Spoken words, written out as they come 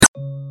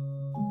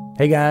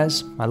Hey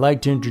guys, I'd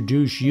like to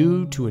introduce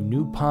you to a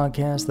new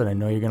podcast that I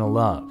know you're going to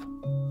love.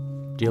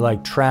 Do you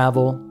like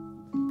travel?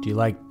 Do you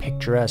like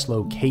picturesque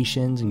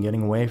locations and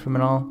getting away from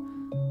it all?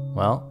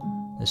 Well,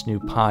 this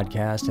new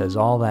podcast has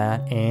all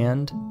that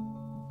and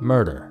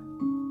murder.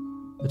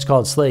 It's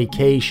called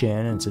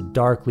Slaycation, and it's a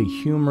darkly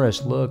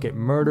humorous look at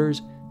murders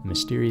and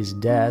mysterious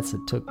deaths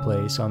that took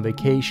place on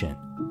vacation.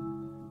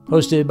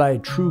 Hosted by a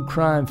true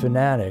crime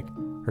fanatic,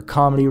 her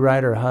comedy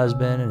writer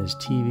husband, and his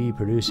TV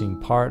producing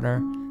partner,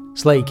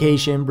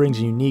 Slaycation brings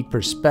a unique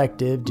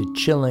perspective to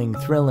chilling,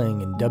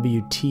 thrilling, and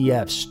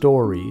WTF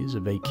stories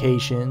of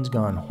vacations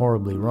gone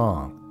horribly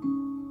wrong.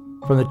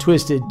 From the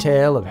twisted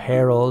tale of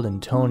Harold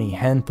and Toni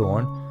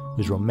Henthorn,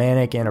 whose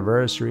romantic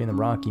anniversary in the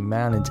Rocky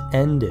Mountains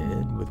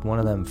ended with one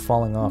of them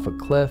falling off a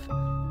cliff,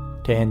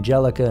 to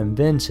Angelica and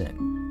Vincent,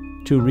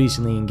 two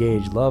recently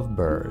engaged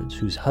lovebirds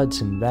whose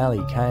Hudson Valley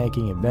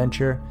kayaking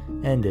adventure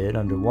ended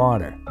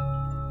underwater.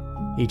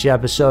 Each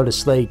episode of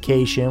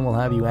Slaycation will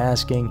have you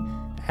asking,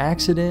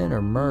 accident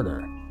or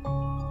murder?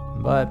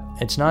 But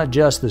it's not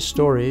just the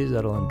stories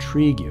that'll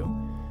intrigue you.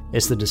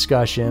 It's the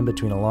discussion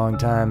between a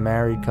longtime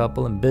married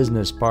couple and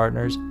business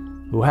partners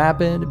who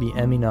happen to be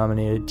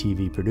Emmy-nominated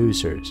TV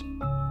producers.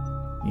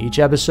 Each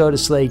episode of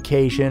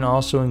Slaycation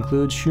also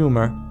includes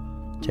humor,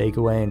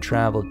 takeaway and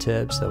travel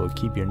tips that will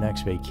keep your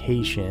next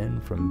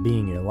vacation from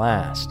being your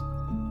last.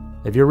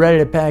 If you're ready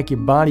to pack your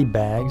body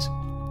bags,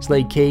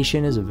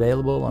 Slaycation is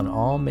available on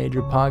all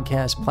major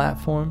podcast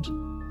platforms.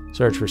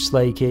 Search for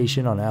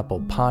Slaycation on Apple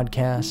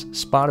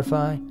Podcasts,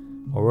 Spotify,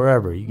 or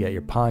wherever you get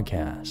your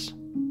podcasts.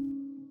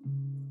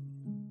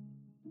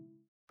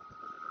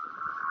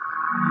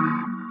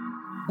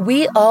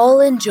 We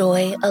all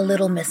enjoy a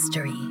little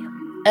mystery.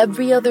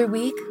 Every other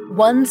week,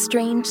 One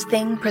Strange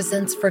Thing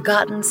presents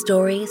forgotten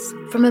stories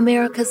from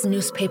America's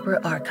newspaper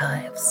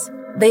archives.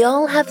 They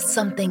all have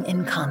something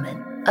in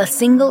common, a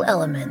single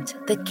element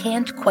that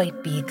can't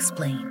quite be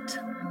explained.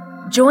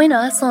 Join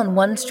us on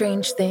One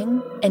Strange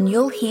Thing, and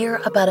you'll hear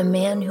about a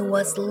man who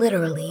was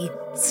literally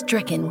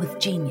stricken with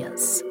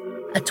genius.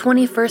 A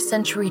 21st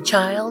century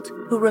child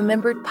who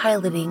remembered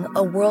piloting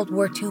a World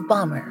War II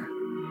bomber.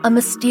 A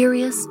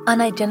mysterious,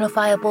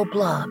 unidentifiable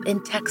blob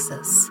in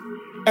Texas.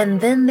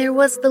 And then there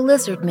was the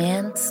lizard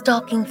man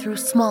stalking through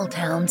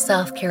small-town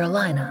South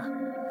Carolina.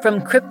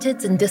 From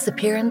cryptids and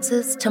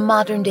disappearances to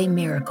modern-day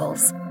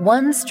miracles,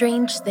 One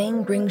Strange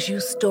Thing brings you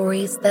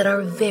stories that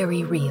are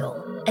very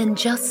real and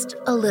just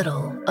a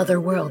little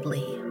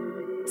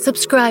otherworldly.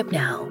 Subscribe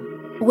now,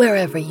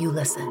 wherever you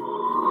listen.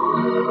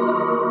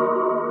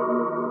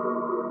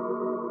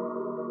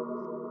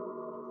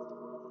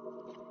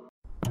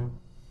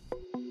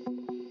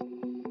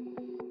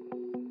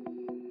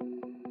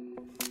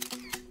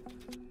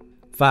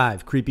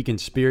 Five creepy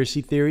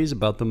conspiracy theories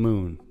about the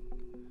moon.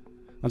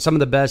 On some of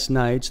the best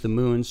nights, the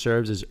moon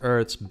serves as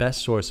Earth's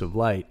best source of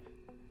light.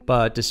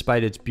 But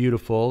despite its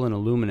beautiful and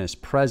luminous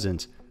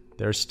presence,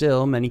 there are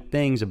still many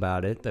things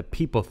about it that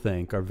people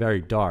think are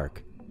very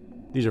dark.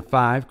 These are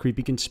 5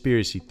 creepy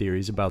conspiracy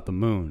theories about the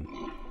moon.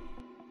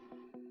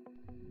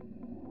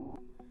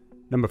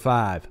 Number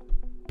 5.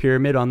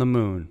 Pyramid on the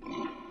moon.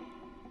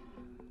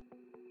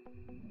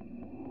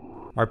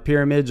 Our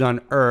pyramids on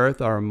Earth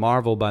are a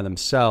marvel by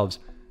themselves,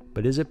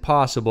 but is it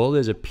possible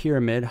there's a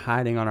pyramid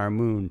hiding on our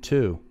moon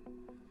too?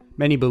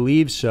 Many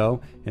believe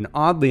so, and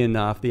oddly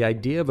enough, the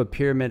idea of a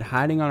pyramid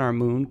hiding on our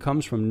moon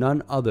comes from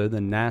none other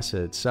than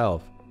NASA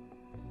itself.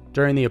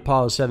 During the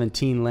Apollo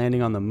 17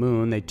 landing on the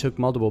moon, they took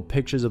multiple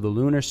pictures of the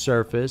lunar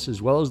surface as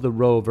well as the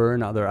rover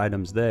and other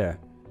items there.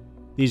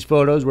 These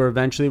photos were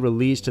eventually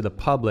released to the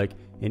public,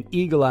 and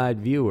eagle-eyed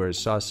viewers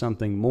saw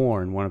something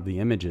more in one of the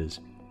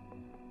images.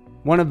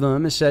 One of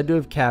them is said to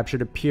have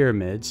captured a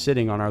pyramid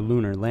sitting on our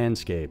lunar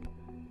landscape.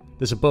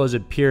 The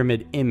supposed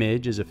pyramid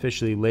image is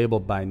officially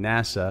labeled by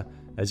NASA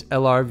as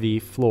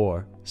LRV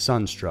Floor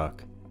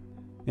Sunstruck.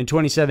 In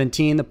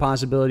 2017, the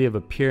possibility of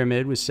a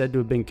pyramid was said to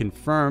have been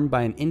confirmed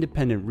by an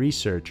independent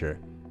researcher.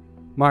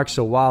 Mark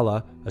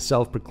Sawala, a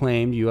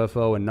self-proclaimed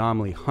UFO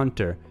anomaly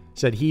hunter,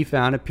 said he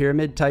found a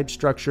pyramid-type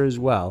structure as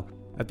well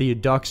at the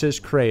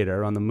Eudoxus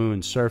crater on the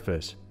moon's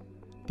surface.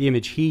 The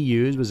image he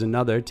used was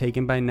another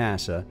taken by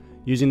NASA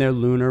using their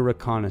Lunar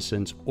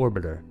Reconnaissance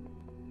Orbiter.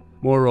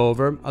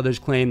 Moreover, others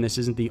claim this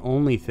isn't the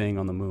only thing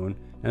on the moon,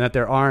 and that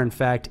there are in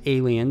fact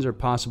aliens or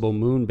possible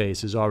moon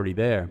bases already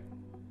there.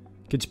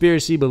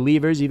 Conspiracy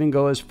believers even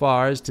go as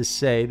far as to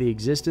say the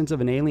existence of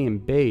an alien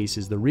base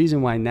is the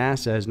reason why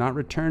NASA has not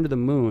returned to the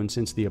moon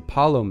since the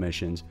Apollo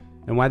missions,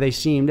 and why they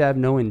seem to have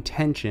no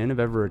intention of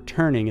ever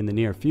returning in the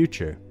near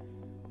future.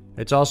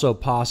 It's also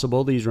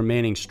possible these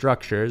remaining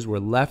structures were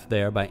left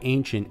there by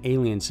ancient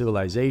alien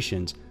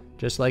civilizations,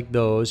 just like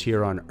those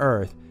here on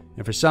Earth,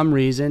 and for some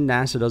reason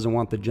NASA doesn't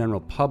want the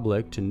general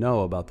public to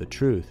know about the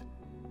truth.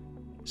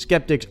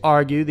 Skeptics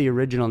argue the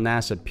original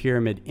NASA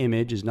pyramid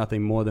image is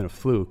nothing more than a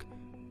fluke.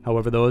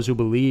 However, those who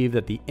believe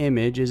that the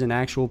image is an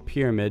actual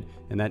pyramid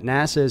and that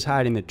NASA is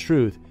hiding the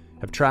truth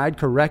have tried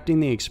correcting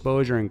the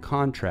exposure and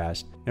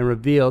contrast and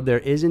revealed there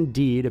is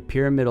indeed a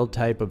pyramidal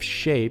type of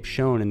shape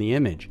shown in the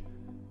image.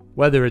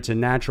 Whether it's a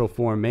natural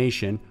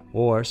formation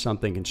or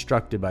something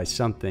constructed by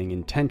something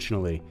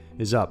intentionally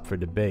is up for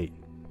debate.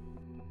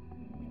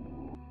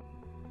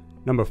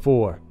 Number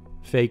 4.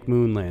 Fake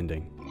moon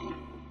landing.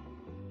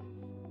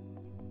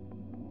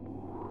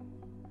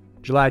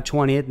 July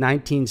 20th,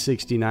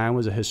 1969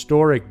 was a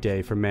historic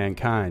day for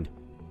mankind.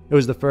 It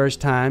was the first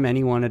time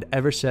anyone had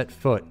ever set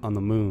foot on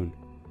the moon.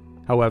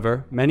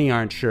 However, many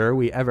aren't sure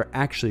we ever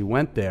actually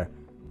went there,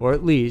 or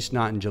at least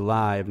not in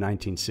July of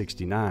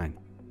 1969.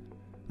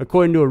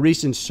 According to a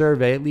recent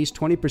survey, at least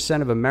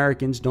 20% of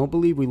Americans don't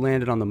believe we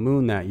landed on the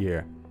moon that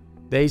year.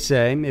 They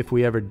say if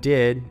we ever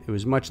did, it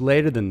was much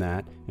later than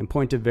that, and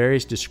point to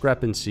various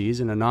discrepancies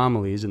and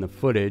anomalies in the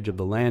footage of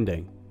the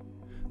landing.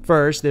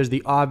 First, there's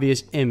the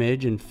obvious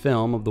image and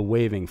film of the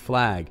waving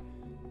flag.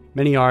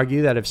 Many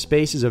argue that if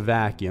space is a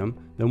vacuum,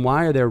 then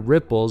why are there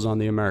ripples on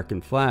the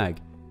American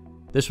flag?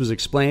 This was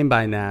explained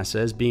by NASA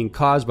as being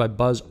caused by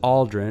Buzz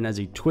Aldrin as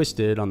he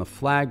twisted on the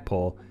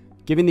flagpole,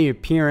 giving the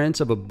appearance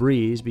of a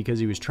breeze because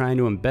he was trying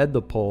to embed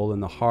the pole in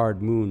the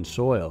hard moon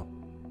soil.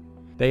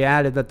 They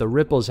added that the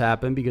ripples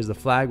happened because the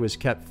flag was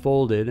kept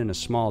folded in a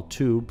small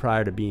tube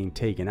prior to being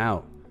taken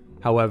out.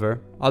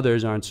 However,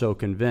 others aren't so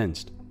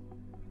convinced.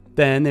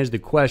 Then there's the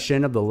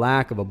question of the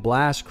lack of a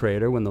blast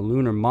crater when the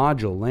lunar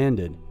module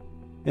landed.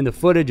 In the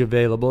footage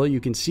available, you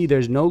can see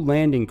there's no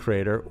landing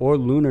crater or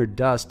lunar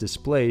dust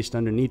displaced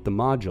underneath the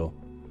module.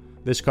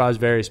 This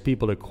caused various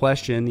people to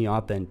question the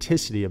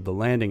authenticity of the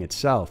landing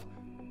itself.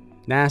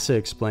 NASA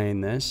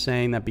explained this,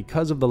 saying that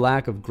because of the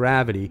lack of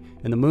gravity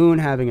and the moon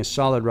having a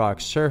solid rock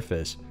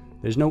surface,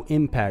 there's no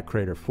impact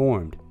crater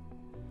formed.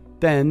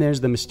 Then there's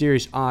the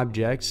mysterious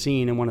object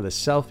seen in one of the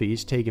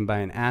selfies taken by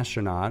an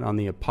astronaut on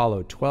the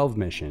Apollo 12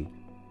 mission.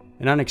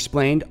 An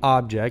unexplained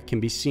object can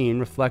be seen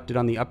reflected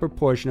on the upper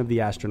portion of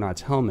the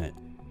astronaut's helmet.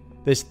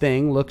 This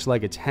thing looks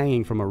like it's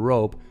hanging from a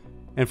rope,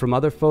 and from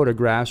other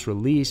photographs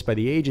released by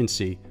the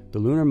agency, the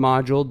lunar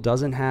module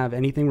doesn't have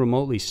anything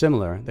remotely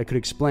similar that could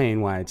explain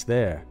why it's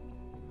there.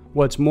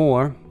 What's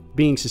more,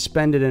 being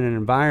suspended in an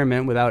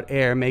environment without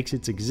air makes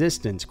its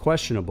existence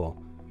questionable.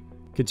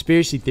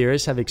 Conspiracy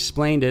theorists have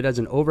explained it as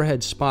an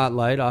overhead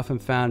spotlight often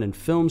found in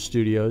film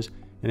studios,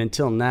 and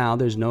until now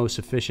there's no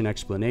sufficient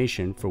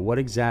explanation for what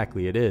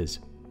exactly it is.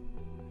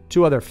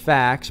 Two other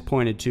facts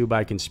pointed to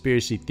by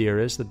conspiracy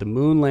theorists that the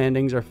moon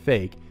landings are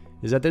fake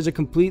is that there's a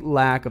complete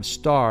lack of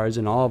stars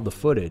in all of the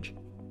footage.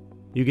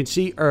 You can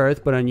see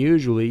Earth, but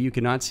unusually you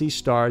cannot see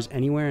stars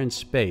anywhere in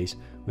space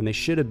when they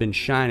should have been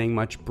shining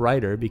much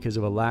brighter because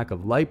of a lack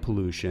of light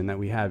pollution that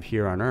we have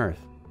here on Earth.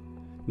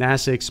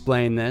 NASA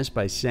explained this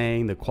by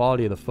saying the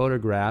quality of the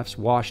photographs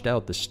washed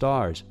out the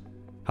stars.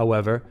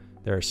 However,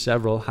 there are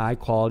several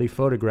high-quality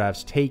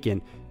photographs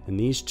taken, and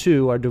these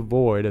too are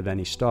devoid of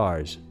any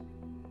stars.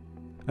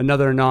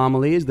 Another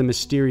anomaly is the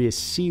mysterious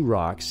sea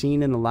rock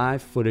seen in the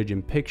live footage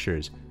and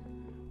pictures.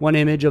 One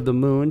image of the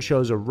moon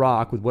shows a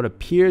rock with what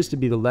appears to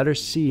be the letter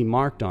C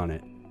marked on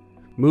it.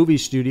 Movie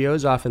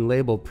studios often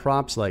label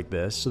props like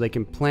this so they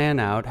can plan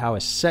out how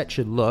a set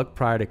should look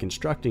prior to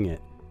constructing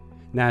it.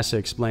 NASA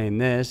explained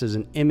this as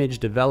an image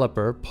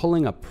developer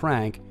pulling a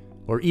prank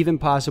or even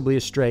possibly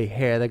a stray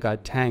hair that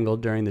got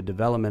tangled during the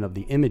development of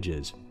the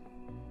images.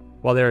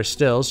 While there are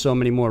still so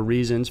many more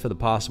reasons for the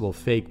possible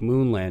fake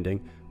moon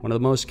landing, one of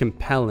the most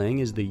compelling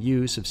is the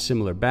use of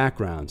similar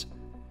backgrounds.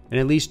 In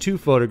at least 2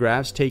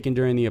 photographs taken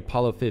during the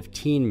Apollo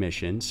 15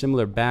 mission,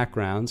 similar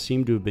backgrounds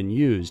seem to have been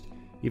used,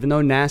 even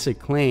though NASA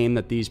claimed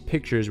that these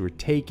pictures were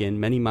taken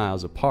many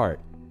miles apart.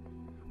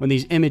 When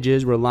these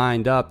images were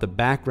lined up, the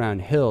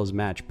background hills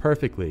match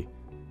perfectly.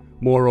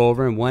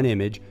 Moreover, in one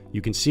image,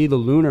 you can see the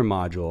lunar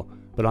module,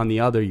 but on the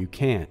other you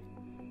can't.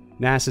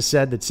 NASA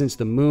said that since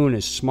the moon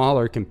is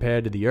smaller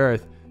compared to the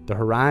Earth, the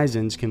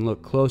horizons can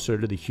look closer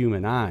to the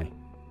human eye.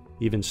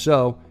 Even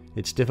so,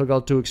 it's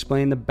difficult to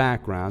explain the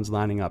backgrounds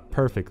lining up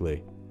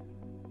perfectly.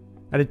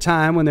 At a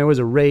time when there was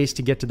a race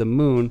to get to the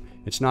moon,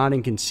 it's not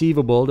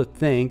inconceivable to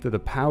think that the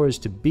powers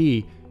to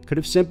be could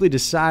have simply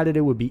decided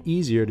it would be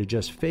easier to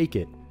just fake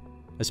it.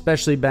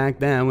 Especially back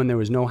then when there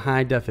was no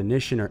high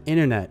definition or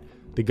internet,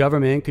 the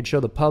government could show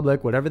the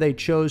public whatever they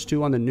chose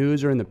to on the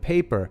news or in the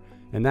paper,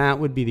 and that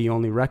would be the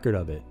only record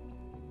of it.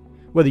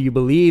 Whether you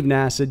believe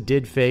NASA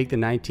did fake the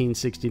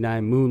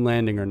 1969 moon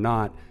landing or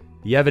not,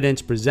 the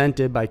evidence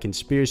presented by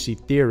conspiracy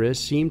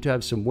theorists seemed to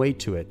have some weight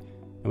to it,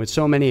 and with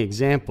so many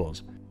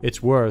examples,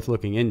 it's worth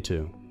looking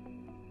into.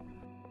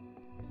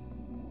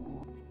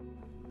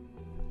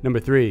 Number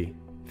 3.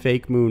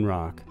 Fake moon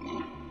rock.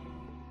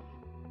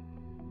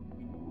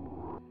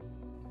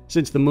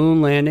 Since the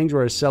moon landings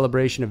were a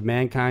celebration of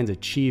mankind's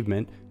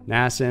achievement,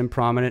 NASA and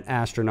prominent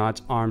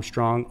astronauts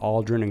Armstrong,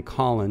 Aldrin, and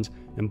Collins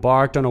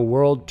embarked on a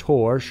world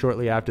tour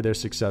shortly after their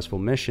successful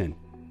mission.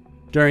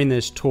 During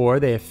this tour,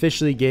 they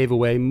officially gave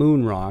away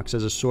moon rocks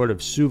as a sort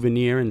of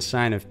souvenir and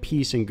sign of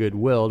peace and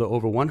goodwill to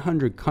over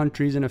 100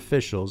 countries and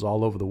officials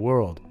all over the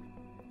world.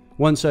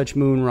 One such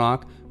moon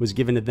rock was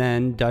given to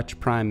then Dutch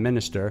Prime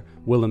Minister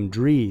Willem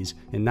Drees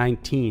in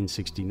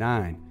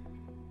 1969.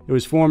 It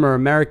was former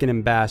American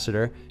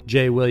ambassador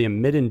J.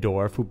 William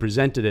Middendorf who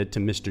presented it to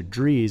Mr.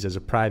 Dries as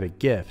a private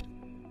gift.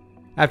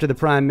 After the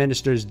Prime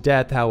Minister's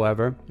death,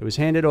 however, it was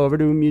handed over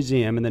to a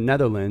museum in the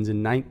Netherlands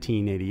in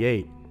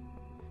 1988.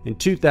 In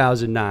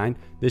 2009,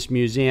 this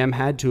museum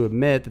had to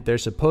admit that their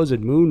supposed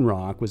moon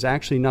rock was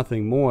actually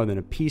nothing more than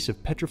a piece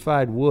of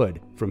petrified wood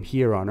from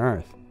here on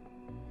Earth.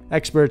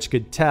 Experts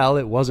could tell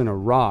it wasn't a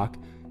rock,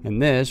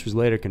 and this was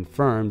later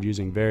confirmed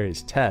using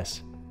various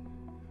tests.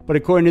 But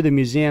according to the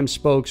museum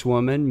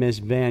spokeswoman, Miss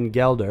Van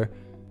Gelder,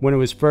 when it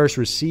was first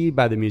received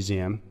by the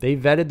museum, they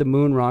vetted the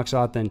moon rock's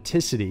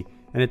authenticity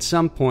and at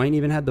some point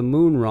even had the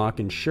moon rock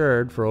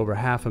insured for over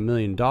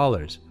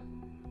 $500,000.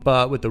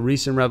 But with the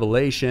recent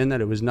revelation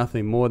that it was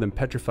nothing more than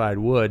petrified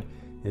wood,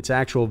 its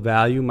actual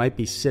value might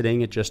be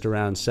sitting at just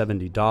around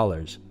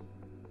 $70.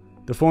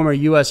 The former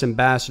U.S.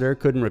 ambassador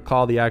couldn't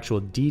recall the actual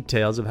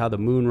details of how the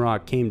moon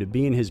rock came to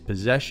be in his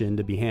possession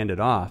to be handed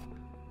off.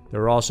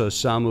 There were also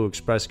some who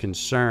expressed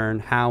concern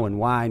how and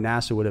why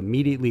NASA would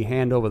immediately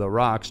hand over the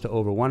rocks to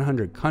over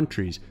 100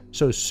 countries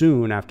so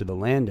soon after the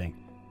landing.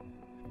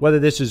 Whether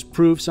this is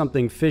proof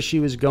something fishy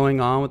was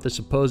going on with the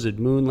supposed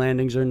moon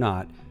landings or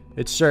not,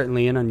 it's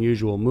certainly an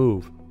unusual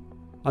move.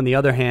 On the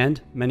other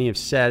hand, many have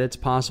said it's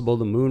possible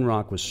the moon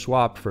rock was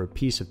swapped for a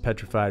piece of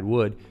petrified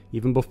wood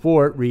even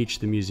before it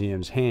reached the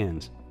museum's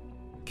hands.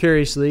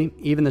 Curiously,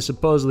 even the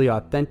supposedly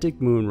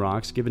authentic moon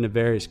rocks given to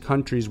various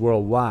countries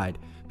worldwide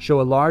show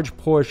a large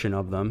portion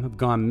of them have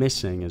gone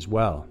missing as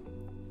well.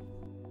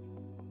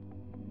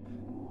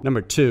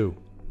 Number 2.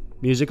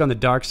 Music on the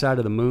Dark Side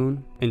of the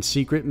Moon and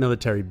Secret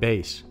Military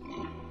Base.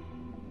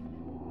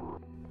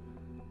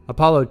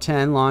 Apollo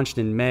 10 launched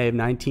in May of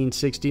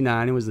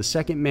 1969 and was the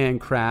second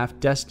manned craft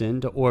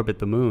destined to orbit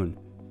the moon.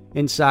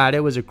 Inside it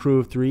was a crew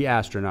of 3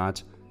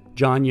 astronauts,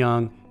 John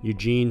Young,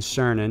 Eugene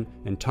Cernan,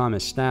 and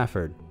Thomas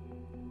Stafford.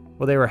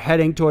 While they were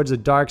heading towards the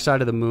dark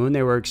side of the moon,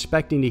 they were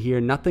expecting to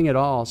hear nothing at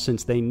all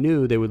since they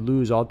knew they would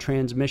lose all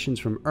transmissions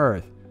from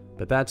Earth,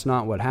 but that's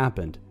not what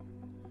happened.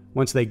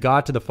 Once they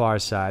got to the far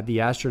side, the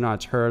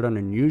astronauts heard an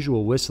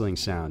unusual whistling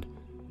sound.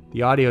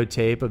 The audio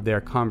tape of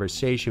their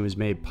conversation was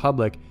made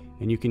public,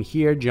 and you can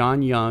hear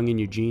John Young and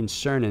Eugene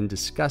Cernan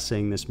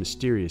discussing this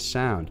mysterious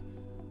sound.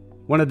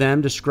 One of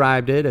them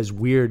described it as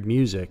weird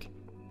music.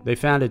 They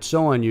found it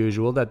so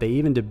unusual that they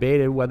even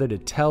debated whether to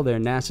tell their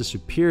NASA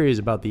superiors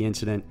about the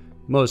incident,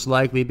 most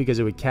likely because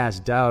it would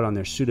cast doubt on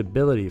their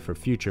suitability for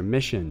future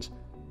missions.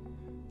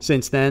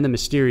 Since then, the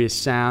mysterious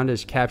sound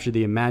has captured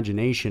the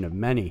imagination of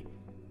many.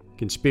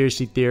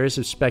 Conspiracy theorists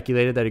have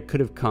speculated that it could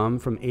have come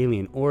from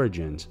alien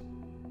origins.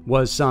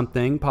 Was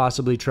something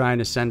possibly trying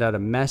to send out a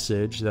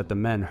message that the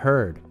men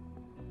heard?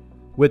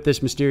 With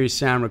this mysterious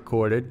sound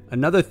recorded,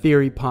 another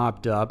theory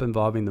popped up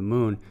involving the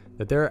moon,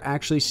 that there are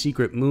actually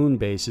secret moon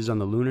bases on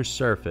the lunar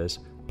surface,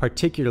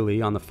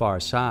 particularly on the far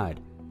side,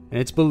 and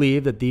it's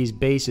believed that these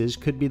bases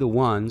could be the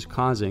ones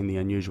causing the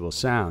unusual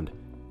sound.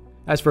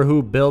 As for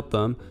who built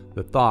them,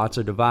 the thoughts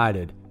are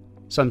divided.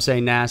 Some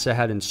say NASA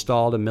had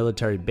installed a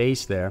military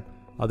base there.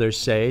 Others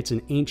say it's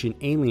an ancient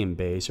alien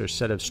base or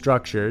set of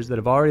structures that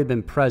have already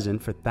been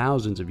present for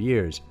thousands of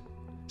years.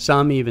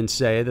 Some even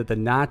say that the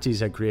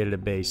Nazis had created a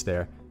base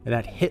there and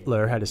that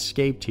Hitler had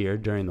escaped here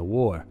during the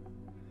war.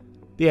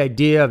 The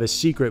idea of a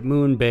secret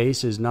moon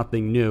base is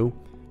nothing new.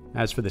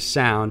 As for the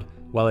sound,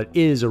 while it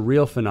is a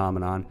real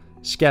phenomenon,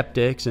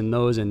 skeptics and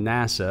those in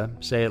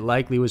NASA say it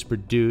likely was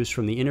produced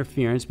from the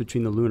interference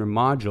between the lunar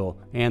module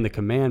and the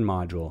command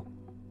module.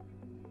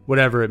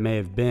 Whatever it may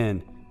have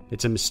been,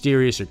 it's a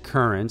mysterious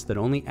occurrence that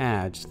only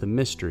adds to the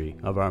mystery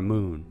of our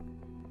moon.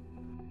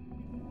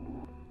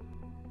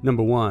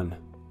 Number 1.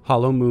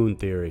 Hollow Moon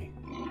Theory.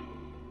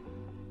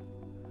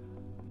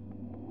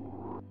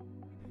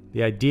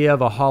 The idea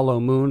of a hollow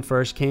moon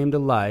first came to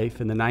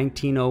life in the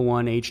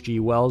 1901 H.G.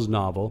 Wells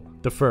novel,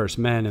 The First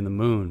Men in the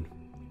Moon.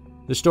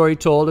 The story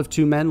told of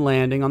 2 men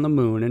landing on the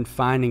moon and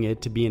finding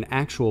it to be an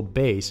actual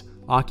base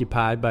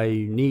occupied by a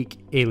unique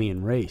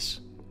alien race.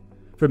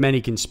 For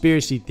many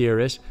conspiracy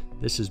theorists,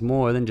 this is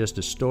more than just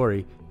a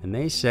story, and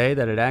they say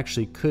that it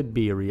actually could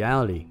be a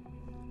reality.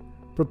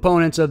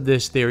 Proponents of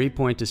this theory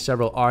point to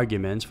several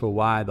arguments for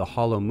why the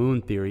hollow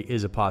moon theory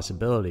is a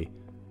possibility.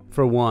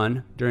 For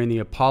one, during the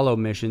Apollo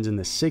missions in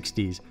the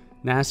 60s,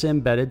 NASA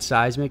embedded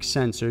seismic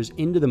sensors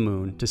into the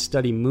moon to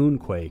study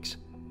moonquakes.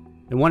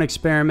 In one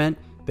experiment,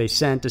 they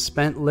sent a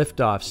spent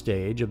liftoff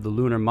stage of the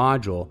lunar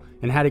module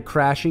and had it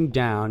crashing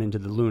down into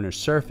the lunar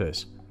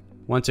surface.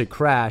 Once it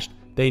crashed,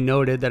 they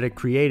noted that it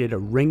created a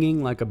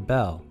ringing like a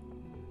bell.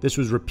 This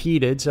was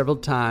repeated several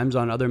times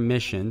on other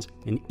missions,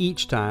 and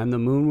each time the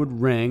moon would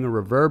ring or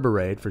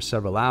reverberate for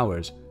several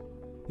hours.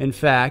 In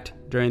fact,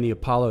 during the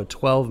Apollo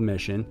 12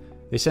 mission,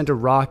 they sent a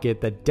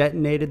rocket that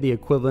detonated the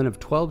equivalent of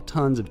 12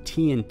 tons of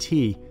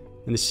TNT,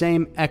 and the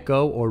same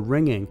echo or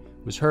ringing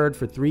was heard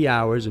for 3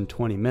 hours and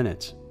 20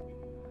 minutes.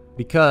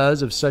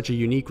 Because of such a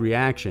unique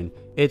reaction,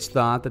 it's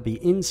thought that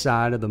the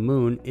inside of the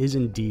moon is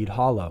indeed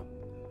hollow.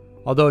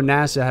 Although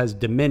NASA has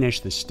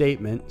diminished the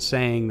statement,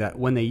 saying that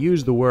when they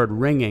used the word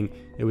ringing,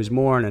 it was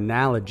more an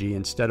analogy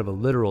instead of a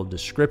literal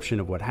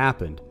description of what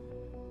happened.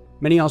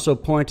 Many also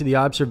point to the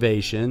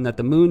observation that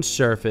the moon's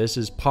surface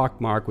is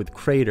pockmarked with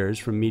craters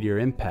from meteor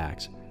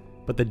impacts,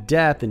 but the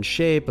depth and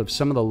shape of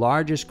some of the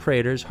largest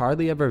craters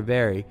hardly ever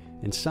vary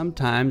and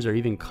sometimes are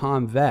even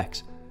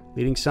convex,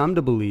 leading some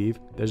to believe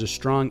there's a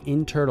strong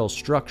internal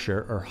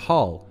structure or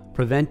hull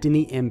preventing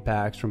the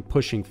impacts from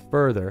pushing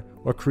further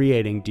or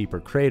creating deeper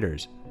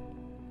craters.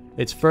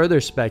 It's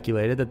further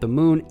speculated that the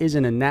moon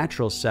isn't a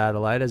natural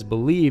satellite as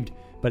believed,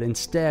 but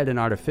instead an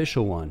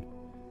artificial one.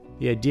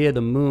 The idea of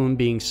the moon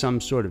being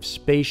some sort of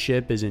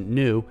spaceship isn't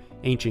new.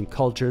 Ancient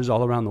cultures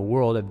all around the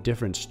world have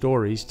different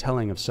stories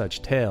telling of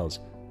such tales.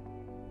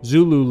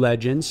 Zulu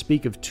legends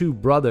speak of two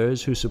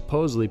brothers who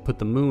supposedly put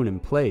the moon in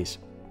place.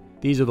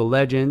 These are the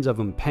legends of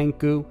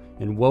Mpenku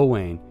and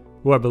Wowane,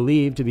 who are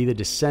believed to be the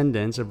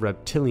descendants of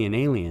reptilian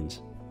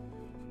aliens.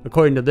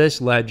 According to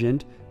this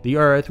legend, the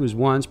Earth was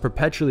once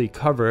perpetually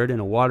covered in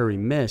a watery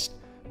mist,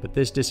 but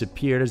this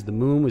disappeared as the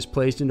moon was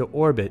placed into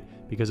orbit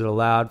because it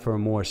allowed for a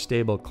more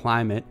stable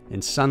climate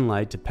and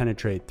sunlight to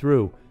penetrate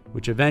through,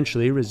 which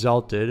eventually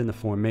resulted in the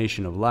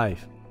formation of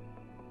life.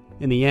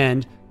 In the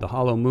end, the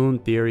hollow moon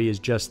theory is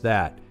just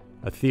that,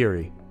 a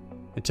theory.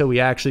 Until we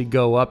actually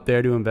go up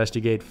there to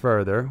investigate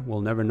further, we'll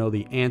never know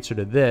the answer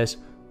to this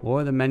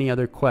or the many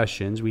other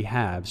questions we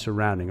have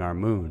surrounding our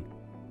moon.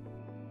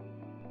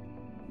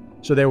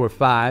 So there were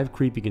 5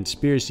 creepy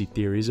conspiracy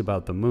theories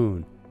about the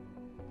moon.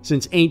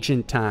 Since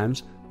ancient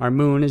times, our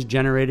moon has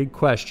generated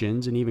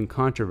questions and even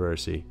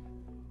controversy.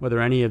 Whether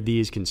any of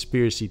these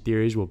conspiracy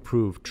theories will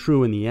prove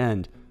true in the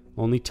end,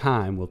 only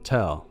time will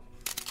tell.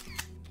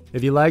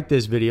 If you like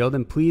this video,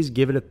 then please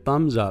give it a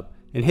thumbs up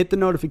and hit the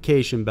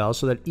notification bell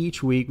so that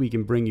each week we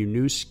can bring you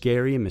new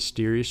scary and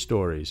mysterious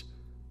stories.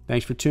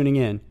 Thanks for tuning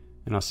in,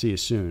 and I'll see you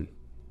soon.